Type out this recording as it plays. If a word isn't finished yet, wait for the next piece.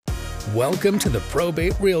Welcome to the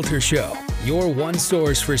Probate Realtor Show, your one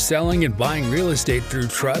source for selling and buying real estate through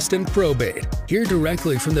trust and probate. Hear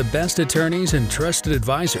directly from the best attorneys and trusted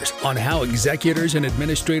advisors on how executors and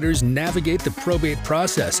administrators navigate the probate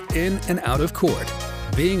process in and out of court.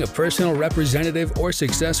 Being a personal representative or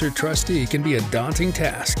successor trustee can be a daunting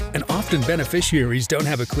task, and often beneficiaries don't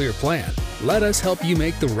have a clear plan. Let us help you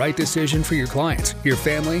make the right decision for your clients, your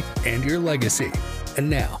family, and your legacy. And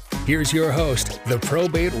now, here's your host, the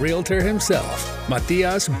probate realtor himself,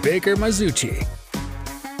 Matias Baker Mazzucci.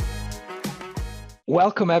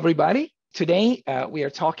 Welcome, everybody. Today, we are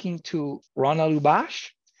talking to Ronna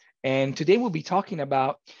Lubash, and today we'll be talking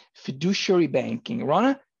about fiduciary banking.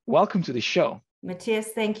 Ronna, welcome to the show. Matias,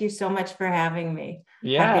 thank you so much for having me.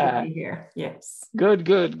 Yeah. Happy to be here. Yes.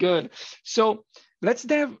 Good. So let's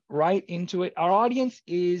dive right into it. Our audience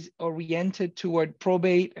is oriented toward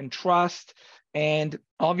probate and trust. And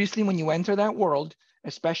obviously, when you enter that world,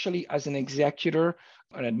 especially as an executor,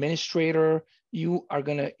 an administrator, you are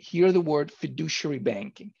going to hear the word fiduciary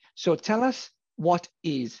banking. So tell us, what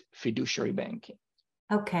is fiduciary banking?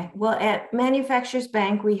 Okay. Well, at Manufacturers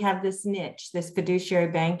Bank, we have this niche, this fiduciary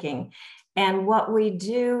banking. And what we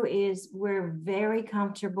do is we're very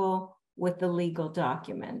comfortable with the legal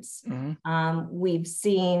documents. We've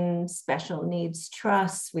seen special needs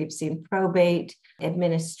trusts, we've seen probate,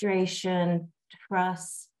 administration,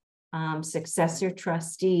 trusts, successor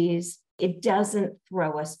trustees. It doesn't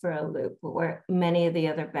throw us for a loop where many of the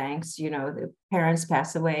other banks, the parents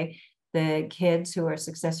pass away, the kids who are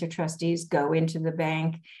successor trustees go into the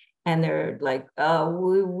bank and they're like, oh,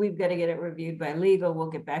 we've got to get it reviewed by legal.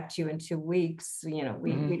 We'll get back to you in 2 weeks. We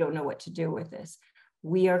don't know what to do with this.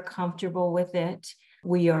 We are comfortable with it.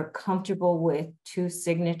 We are comfortable with 2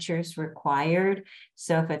 signatures required.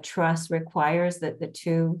 So if a trust requires that the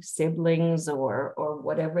 2 siblings or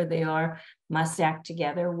whatever they are must act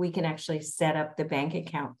together, we can actually set up the bank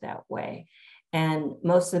account that way. And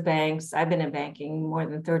most of the banks, I've been in banking more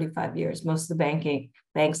than 35 years, most of the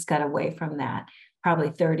banks got away from that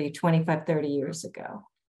probably 30 years ago.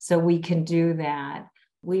 So we can do that.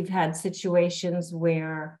 We've had situations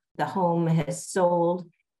where the home has sold,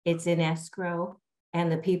 it's in escrow,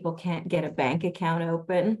 and the people can't get a bank account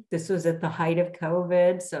open. This was at the height of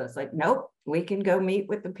COVID. So it's like, nope, we can go meet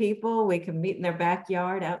with the people. We can meet in their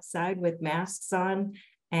backyard outside with masks on,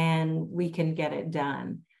 and we can get it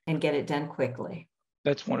done and get it done quickly.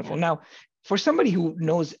 That's wonderful. Yeah. Now, for somebody who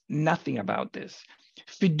knows nothing about this,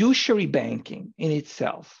 fiduciary banking in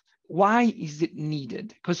itself, why is it needed?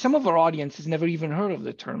 Because some of our audience has never even heard of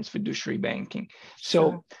the terms fiduciary banking.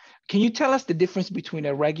 So sure. Can you tell us the difference between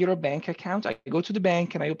a regular bank account? I go to the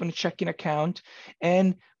bank and I open a checking account,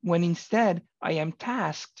 and when instead I am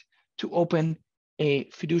tasked to open a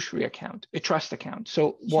fiduciary account, a trust account.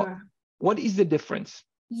 So sure. What is the difference?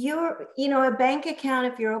 A bank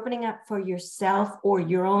account, if you're opening up for yourself or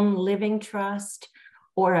your own living trust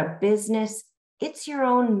or a business, it's your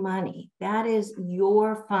own money. That is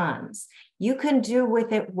your funds. You can do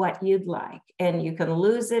with it what you'd like, and you can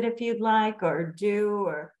lose it if you'd like, or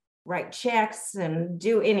write checks and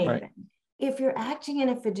do anything. Right. If you're acting in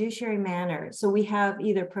a fiduciary manner, so we have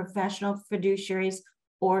either professional fiduciaries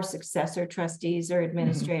or successor trustees or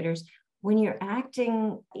administrators. When you're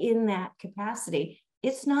acting in that capacity,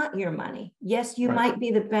 it's not your money. Yes, you might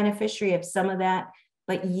be the beneficiary of some of that,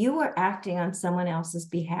 but you are acting on someone else's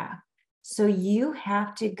behalf. So you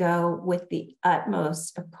have to go with the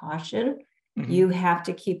utmost of caution. You have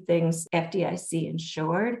to keep things FDIC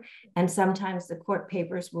insured. And sometimes the court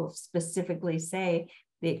papers will specifically say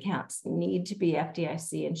the accounts need to be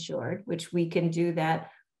FDIC insured, which we can do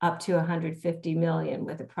that up to 150 million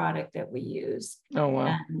with a product that we use. Oh,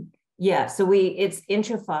 wow. So it's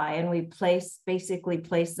IntraFi, and we basically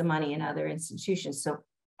place the money in other institutions. So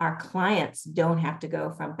our clients don't have to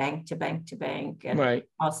go from bank to bank to bank, and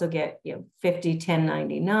also get 50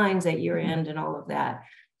 1099s at year end and all of that.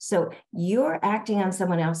 So you're acting on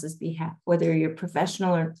someone else's behalf, whether you're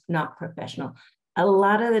professional or not professional. A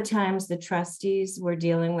lot of the times the trustees we're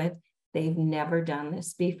dealing with, they've never done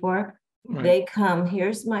this before. They come,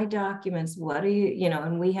 here's my documents. What are you,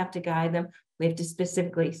 and we have to guide them. We have to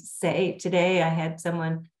specifically say, today I had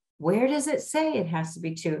someone, where does it say it has to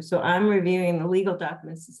be 2? So I'm reviewing the legal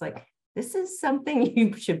documents. It's like, this is something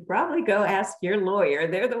you should probably go ask your lawyer.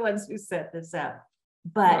 They're the ones who set this up.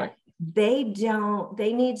 But they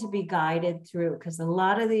need to be guided through, because a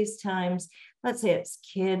lot of these times, let's say it's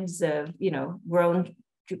kids of, grown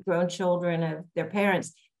children of their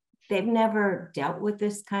parents, they've never dealt with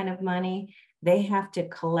this kind of money. They have to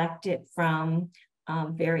collect it from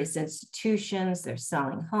various institutions. They're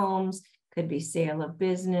selling homes. could be sale of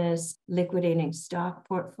business, liquidating stock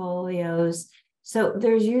portfolios. So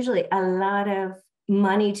there's usually a lot of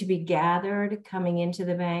money to be gathered coming into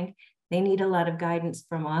the bank. They need a lot of guidance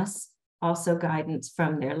from us, also guidance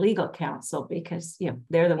from their legal counsel, because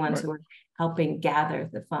they're the ones who are helping gather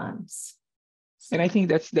the funds. And I think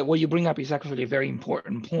that's what you bring up is actually a very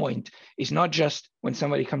important point. It's not just when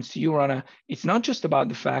somebody comes to you, Ronna, it's not just about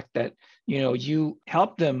the fact that, you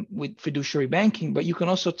help them with fiduciary banking, but you can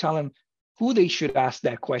also tell them who they should ask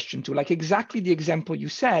that question to. Like exactly the example you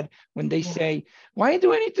said, when they say, why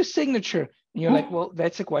do I need the signature? And you're like, well,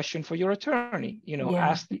 that's a question for your attorney.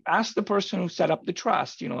 Ask the person who set up the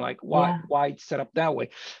trust, why it's set up that way.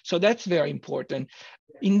 So that's very important.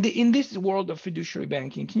 In this world of fiduciary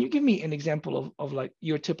banking, can you give me an example of like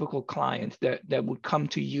your typical client that would come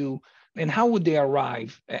to you, and how would they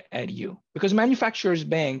arrive at you? Because Manufacturers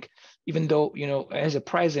Bank, even though has a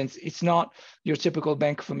presence, it's not your typical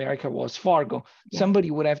Bank of America, Wells Fargo.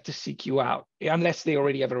 Somebody would have to seek you out unless they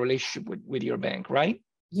already have a relationship with your bank, right?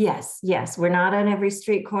 Yes. We're not on every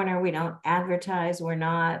street corner. We don't advertise. We're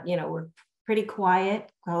not, we're pretty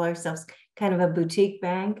quiet, call ourselves kind of a boutique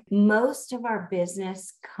bank. Most of our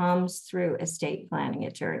business comes through estate planning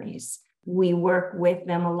attorneys. We work with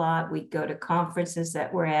them a lot. We go to conferences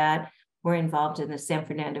that we're at. We're involved in the San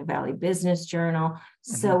Fernando Valley Business Journal.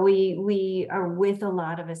 So we are with a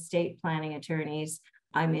lot of estate planning attorneys.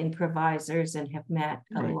 I'm in Provisors and have met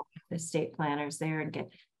a lot of estate planners there and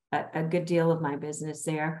get a good deal of my business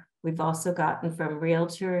there. We've also gotten from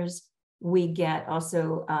realtors. We get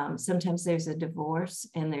also, sometimes there's a divorce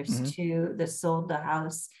and there's two that sold the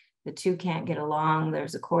house. The two can't get along.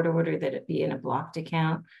 There's a court order that it be in a blocked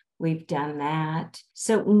account. We've done that.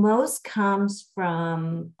 So most comes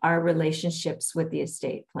from our relationships with the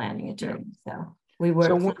estate planning attorney. So we work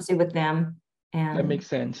closely with them. And that makes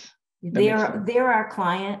sense. They're our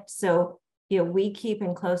client. So we keep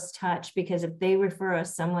in close touch, because if they refer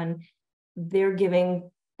us someone, they're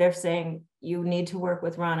saying, you need to work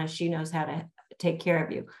with Ronna. She knows how to take care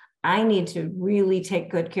of you. I need to really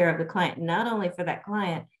take good care of the client, not only for that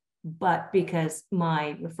client, but because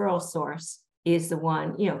my referral source is the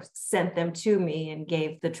one, sent them to me and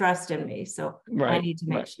gave the trust in me. So I need to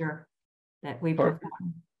make sure that we perform.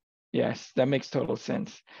 Yes, that makes total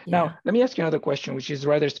sense. Now, let me ask you another question, which is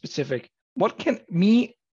rather specific. What can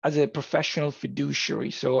me as a professional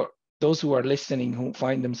fiduciary, so those who are listening who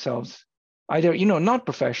find themselves either, not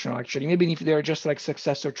professional, actually, maybe if they're just like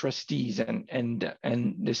successor trustees and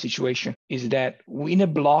the situation is that in a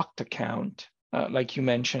blocked account, like you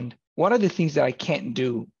mentioned, what are the things that I can't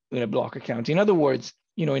do in a block account? In other words,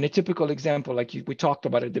 in a typical example, like we talked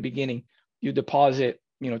about at the beginning, you deposit,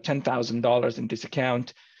 $10,000 in this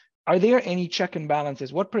account. Are there any check and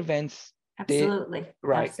balances? What prevents? Absolutely.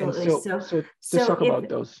 Right. Absolutely. And so talk about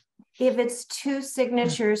those. If it's two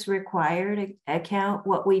signatures required account,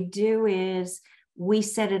 what we do is we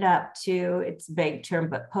set it up to, it's a vague term,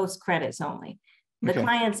 but post credits only. The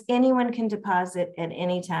clients, anyone can deposit at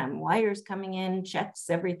any time. Wires coming in,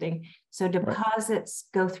 checks, everything. So deposits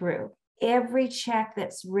go through. Every check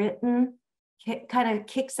that's written kind of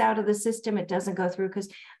kicks out of the system. It doesn't go through because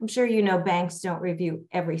I'm sure banks don't review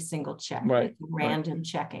every single check. It's random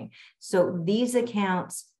checking. So these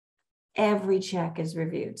accounts, every check is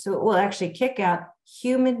reviewed. So it will actually kick out.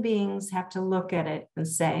 Human beings have to look at it and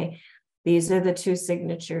say, these are the two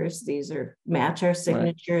signatures. These are match our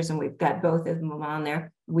signatures, and we've got both of them on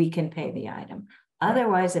there. We can pay the item.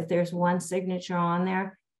 Otherwise, if there's one signature on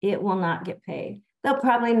there, it will not get paid. They'll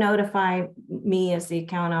probably notify me as the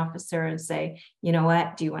account officer and say, you know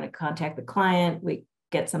what, do you want to contact the client? We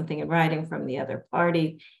get something in writing from the other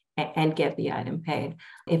party and get the item paid.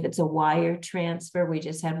 If it's a wire transfer, we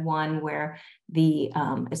just had one where the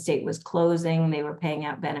estate was closing. They were paying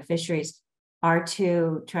out beneficiaries. Our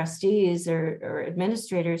two trustees or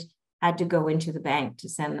administrators had to go into the bank to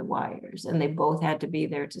send the wires, and they both had to be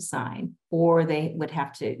there to sign, or they would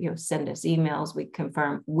have to send us emails. We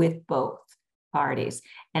confirm with both parties,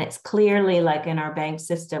 and it's clearly like in our bank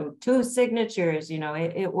system, two signatures.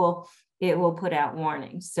 It will put out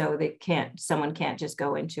warnings, so someone can't just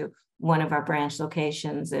go into one of our branch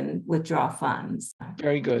locations and withdraw funds.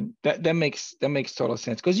 Very good. That makes total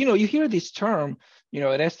sense, because you hear this term,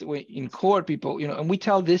 it has to in court, people, and we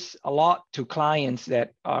tell this a lot to clients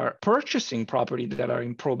that are purchasing property that are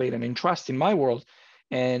in probate and in trust in my world,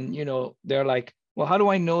 and they're like, well, how do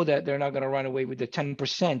I know that they're not going to run away with the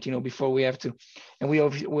 10%? Before we have to, and we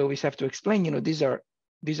always have to explain, these are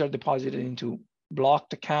deposited into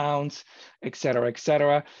blocked accounts, et cetera, et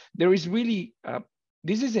cetera. There is really,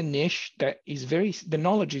 this is a niche that is the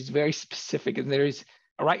knowledge is very specific, and there is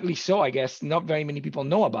rightly so, I guess, not very many people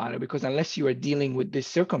know about it, because unless you are dealing with these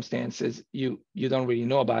circumstances, you don't really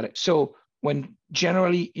know about it. So when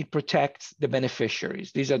generally it protects the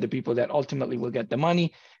beneficiaries, these are the people that ultimately will get the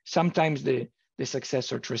money. Sometimes the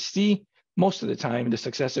successor trustee, most of the time the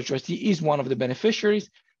successor trustee is one of the beneficiaries.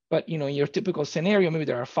 But in your typical scenario, maybe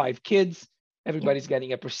there are 5 kids, everybody's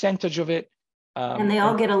getting a percentage of it. And they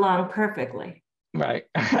all get along perfectly. Right.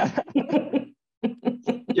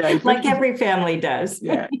 Yeah, like every family does.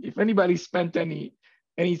 Yeah, if anybody spent any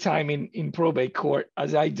time in probate court,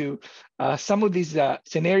 as I do, some of these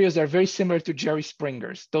scenarios are very similar to Jerry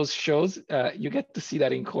Springer's. Those shows, you get to see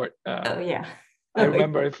that in court. Oh yeah. I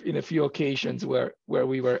remember in a few occasions where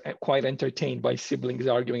we were quite entertained by siblings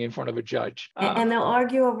arguing in front of a judge. And they'll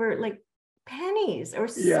argue over like pennies or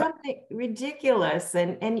something ridiculous.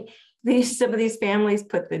 And some of these families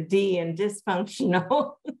put the D in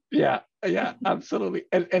dysfunctional. Yeah, absolutely.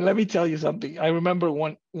 And let me tell you something. I remember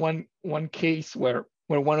one case where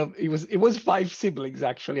one of it was 5 siblings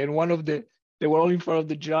actually, and they were all in front of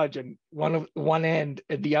the judge, and one end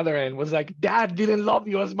at the other end was like, "Dad didn't love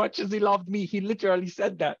you as much as he loved me." He literally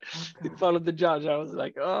said that in front of the judge. I was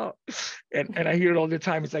like, oh, and I hear it all the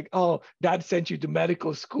time. It's like, "Oh, Dad sent you to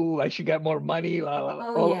medical school. I should get more money."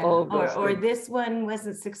 Or this one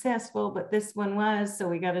wasn't successful, but this one was, so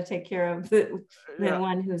we got to take care of the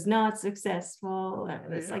one who's not successful.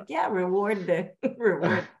 And it's like, reward the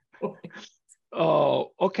reward.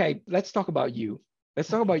 Oh, okay. Let's talk about you. Let's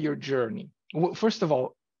talk about your journey. First of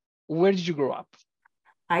all, where did you grow up?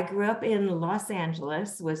 I grew up in Los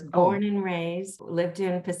Angeles, was born and raised, lived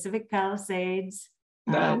in Pacific Palisades,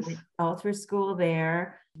 nice. All through school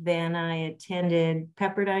there. Then I attended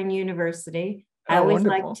Pepperdine University. I always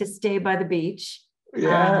liked to stay by the beach.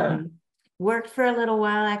 Yeah. Worked for a little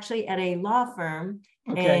while actually at a law firm.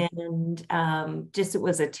 Okay. And it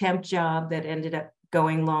was a temp job that ended up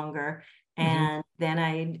going longer. And then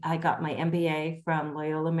I got my MBA from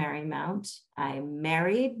Loyola Marymount. I'm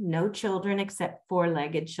married, no children except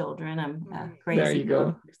 4-legged children. I'm a crazy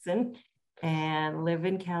person, and live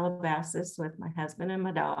in Calabasas with my husband and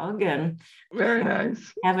my dog. And very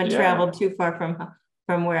nice. Haven't traveled too far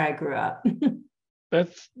from where I grew up.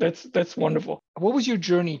 That's wonderful. What was your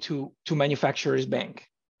journey to Manufacturers Bank?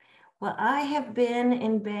 Well, I have been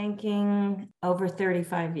in banking over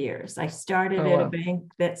 35 years. I started at a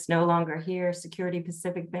bank that's no longer here, Security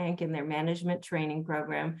Pacific Bank, in their management training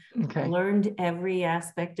program. Okay. Learned every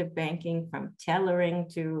aspect of banking from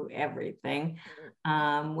tellering to everything.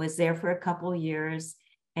 Was there for a couple years.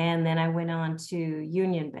 And then I went on to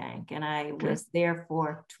Union Bank, and I was there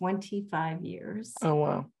for 25 years. Oh,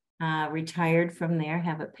 wow. Retired from there,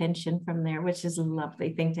 have a pension from there, which is a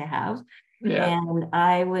lovely thing to have. Yeah. And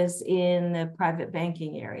I was in the private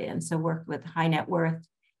banking area, and so worked with high net worth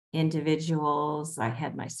individuals. I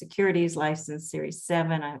had my securities license, Series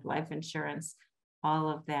 7. I have life insurance, all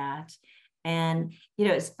of that. And,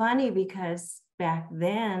 it's funny because back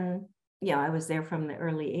then, I was there from the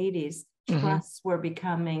early 80s. Trusts were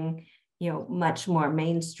becoming, much more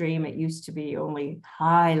mainstream. It used to be only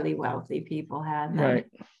highly wealthy people had them. Right.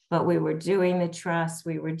 But we were doing the trusts,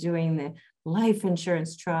 we were doing the life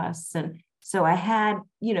insurance trusts. And so I had,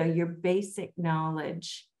 your basic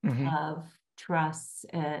knowledge of trusts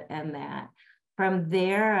and that. From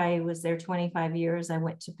there, I was there 25 years. I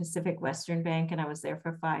went to Pacific Western Bank, and I was there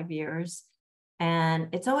for 5 years. And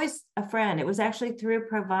it's always a friend. It was actually through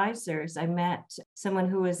Provisors. I met someone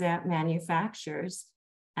who was at Manufacturers,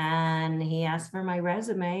 and he asked for my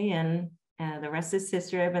resume, and the rest is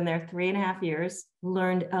history. I've been there 3.5 years,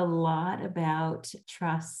 learned a lot about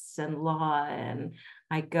trusts and law, and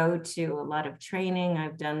I go to a lot of training.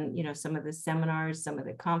 I've done, some of the seminars, some of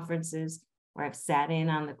the conferences where I've sat in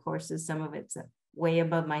on the courses. Some of it's way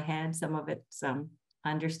above my head. Some of it's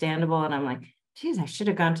understandable. And I'm like, geez, I should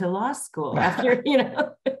have gone to law school after,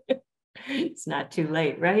 it's not too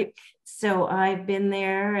late, right? So I've been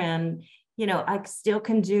there, and I still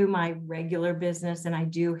can do my regular business, and I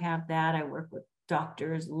do have that. I work with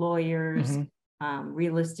doctors, lawyers,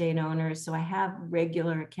 real estate owners. So I have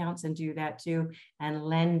regular accounts and do that too, and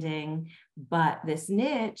lending. But this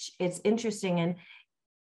niche, it's interesting.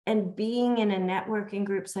 And being in a networking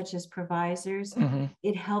group such as Provisors,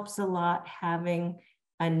 it helps a lot having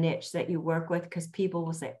a niche that you work with, because people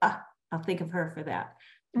will say, I'll think of her for that.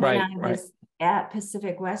 When I was at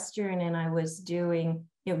Pacific Western, and I was doing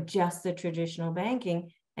just the traditional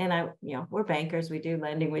banking, and we're bankers, we do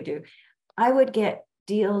lending, I would get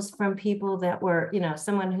deals from people that were,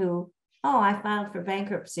 someone who, I filed for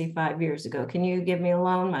bankruptcy 5 years ago. Can you give me a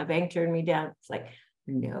loan? My bank turned me down. It's like,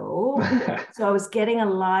 no. So I was getting a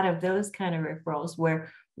lot of those kind of referrals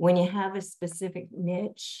where when you have a specific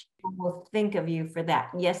niche, people will think of you for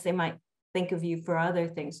that. Yes, they might think of you for other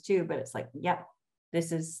things too, but it's like, yep,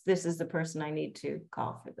 this is the person I need to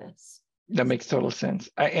call for this. That makes total sense.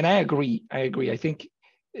 And I agree. I think,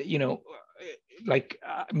 like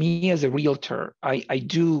me as a realtor, I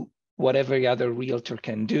do what every other realtor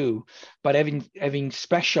can do, but having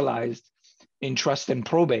specialized in trust and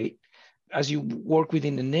probate, as you work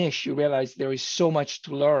within the niche, you realize there is so much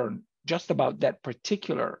to learn just about that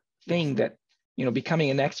particular thing that, becoming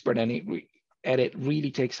an expert at it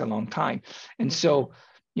really takes a long time. And so,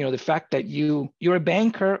 the fact that you're a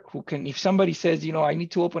banker who can, if somebody says, I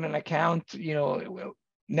need to open an account, high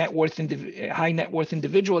net worth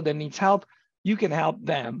individual that needs help, you can help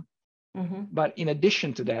them. But in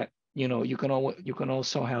addition to that, you can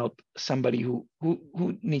also help somebody who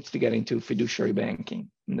needs to get into fiduciary banking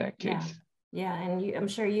in that case. Yeah. And I'm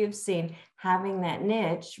sure you've seen having that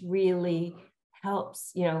niche really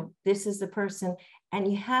helps. This is the person, and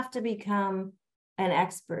you have to become an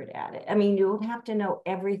expert at it. I mean, you don't have to know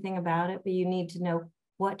everything about it, but you need to know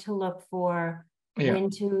what to look for, when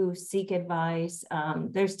to seek advice.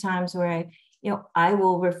 There's times where I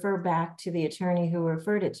will refer back to the attorney who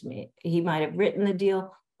referred it to me. He might have written the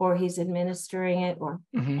deal, or he's administering it,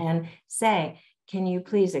 and say, can you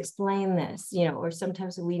please explain this? Or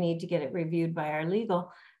sometimes we need to get it reviewed by our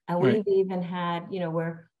legal. And we've even had,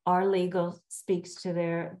 where our legal speaks to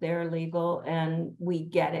their legal, and we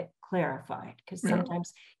get it clarified, because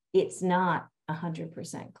sometimes it's not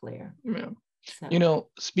 100% clear. So.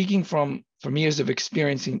 Speaking from years of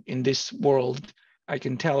experience in this world, I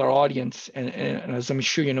can tell our audience, and as I'm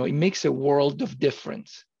sure it makes a world of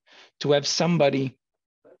difference to have somebody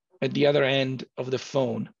at the other end of the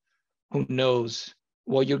phone who knows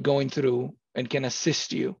what you're going through and can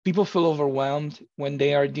assist you. People feel overwhelmed when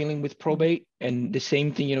they are dealing with probate, and the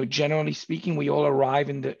same thing, generally speaking, we all arrive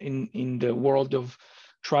in the world of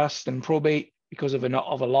trust and probate because of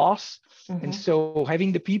a loss. And so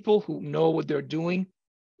having the people who know what they're doing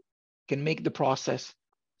can make the process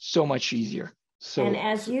so much easier. So, and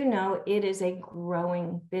as you know, it is a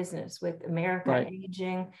growing business with America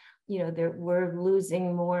aging. We're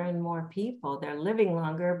losing more and more people. They're living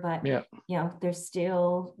longer, but there's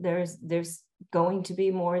still there's going to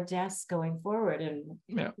be more deaths going forward. And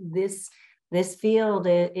this field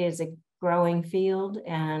is a growing field,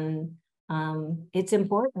 and it's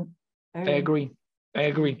important. I agree.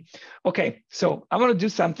 Okay, so I'm going to do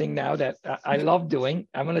something now that I love doing.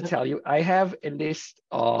 I'm going to tell you, I have a list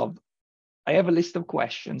of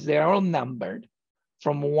questions. They are all numbered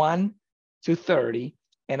from 1 to 30,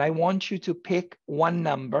 and I want you to pick one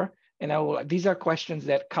number. And these are questions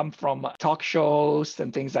that come from talk shows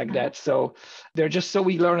and things like that. So they're just so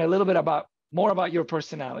we learn a little bit more about your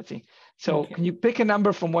personality. So Can you pick a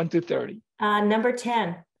number from 1 to 30? Number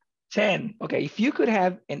 10. 10. Okay. If you could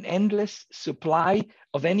have an endless supply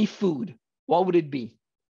of any food, what would it be?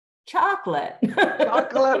 Chocolate.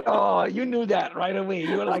 Chocolate? Oh, you knew that right away.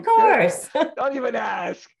 You were like, of course. Don't even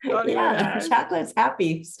ask. Don't even ask. Chocolate's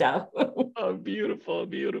happy stuff. Oh, beautiful.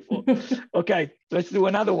 Okay, let's do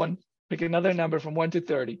another one. Pick another number from 1 to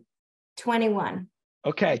 30. 21.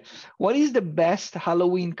 Okay. What is the best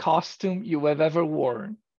Halloween costume you have ever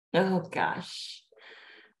worn? Oh, gosh.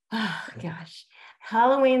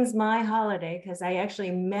 Halloween's my holiday because I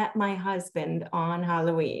actually met my husband on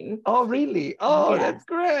Halloween. Oh, really? Oh, yes. That's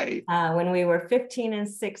great. When we were 15 and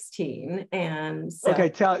 16. And so. Okay,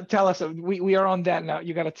 tell us. We are on that now.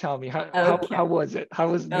 You got to tell me. How was it? How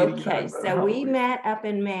was it? Okay, so we met up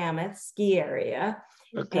in Mammoth ski area.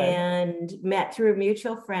 Okay. And met through a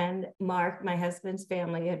mutual friend. Mark, my husband's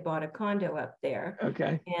family, had bought a condo up there.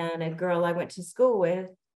 Okay. And a girl I went to school with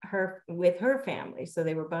her family. So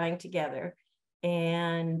they were buying together.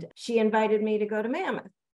 And she invited me to go to Mammoth.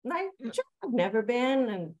 And I've never been,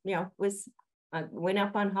 and went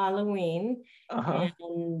up on Halloween, and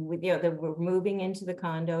they were moving into the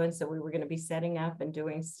condo, and so we were going to be setting up and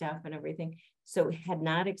doing stuff and everything. So had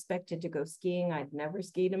not expected to go skiing. I'd never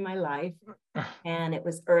skied in my life, and it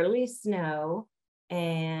was early snow.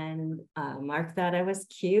 And Mark thought I was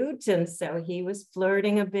cute, and so he was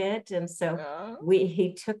flirting a bit, and so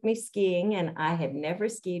he took me skiing, and I had never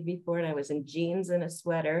skied before, and I was in jeans and a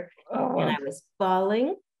sweater, and I was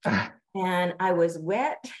falling, and I was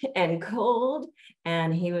wet and cold,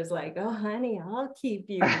 and he was like, "Oh, honey, I'll keep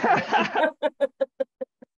you."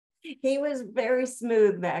 He was very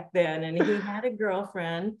smooth back then, and he had a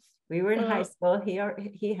girlfriend. We were in high school. He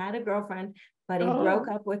had a girlfriend. But he broke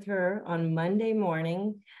up with her on Monday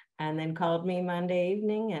morning and then called me Monday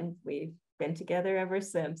evening, and we've been together ever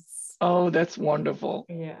since. Oh, that's wonderful.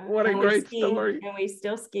 Yeah. What a great story. And we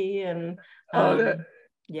still ski. And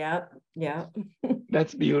Yep. Yep.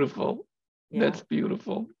 That's beautiful. Yeah. That's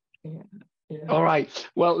beautiful. Yeah. Yeah. All right.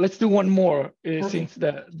 Well, let's do one more Okay. since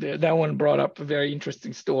that one brought up a very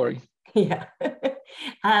interesting story. Yeah.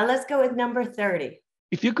 Let's go with number 30.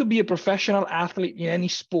 If you could be a professional athlete in any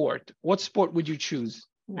sport, what sport would you choose?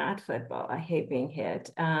 Not football. I hate being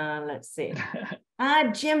hit. Let's see.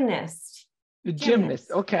 Gymnast. The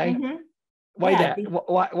gymnast. Okay. Mm-hmm. Why Yeah,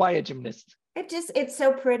 that? Why a gymnast? It's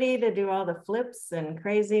so pretty to do all the flips and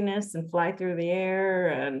craziness and fly through the air,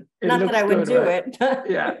 and It not that I would looks do good,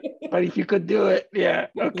 it. Yeah. But if you could do it, yeah.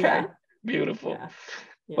 Okay. Yeah. Beautiful. Yeah.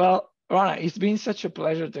 Yeah. Well, Ronna, it's been such a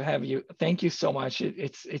pleasure to have you. Thank you so much.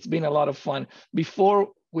 It's been a lot of fun. Before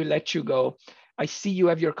we let you go, I see you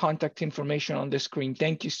have your contact information on the screen.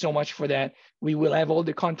 Thank you so much for that. We will have all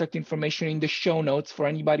the contact information in the show notes for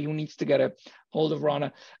anybody who needs to get a hold of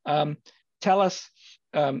Ronna. Tell us,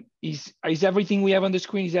 is everything we have on the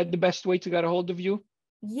screen, is that the best way to get a hold of you?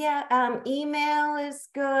 Yeah, email is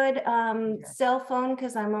good. Cell phone,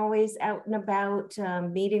 because I'm always out and about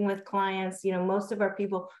meeting with clients. You know, most of our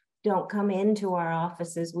people don't come into our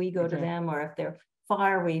offices. We go to them, or if they're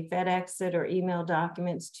far, we FedEx it or email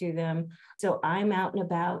documents to them. So I'm out and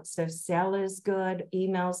about. So cell is good,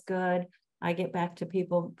 email's good. I get back to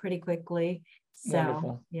people pretty quickly. So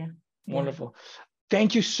Wonderful. yeah. Wonderful.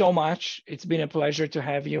 Thank you so much. It's been a pleasure to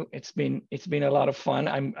have you. It's been a lot of fun.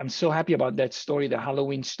 I'm so happy about that story, the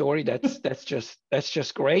Halloween story. That's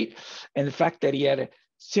just great. And the fact that he had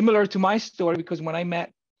similar to my story, because when I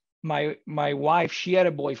met my wife, she had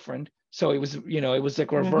a boyfriend. So it was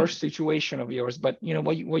like a reverse situation of yours. But you know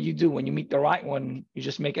what you do when you meet the right one, you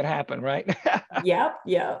just make it happen, right? Yep.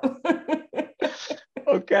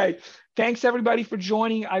 Okay. Thanks everybody for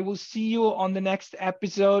joining. I will see you on the next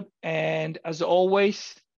episode. And as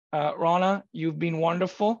always, Ronna, you've been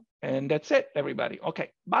wonderful. And that's it, everybody.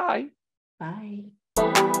 Okay. Bye. Bye.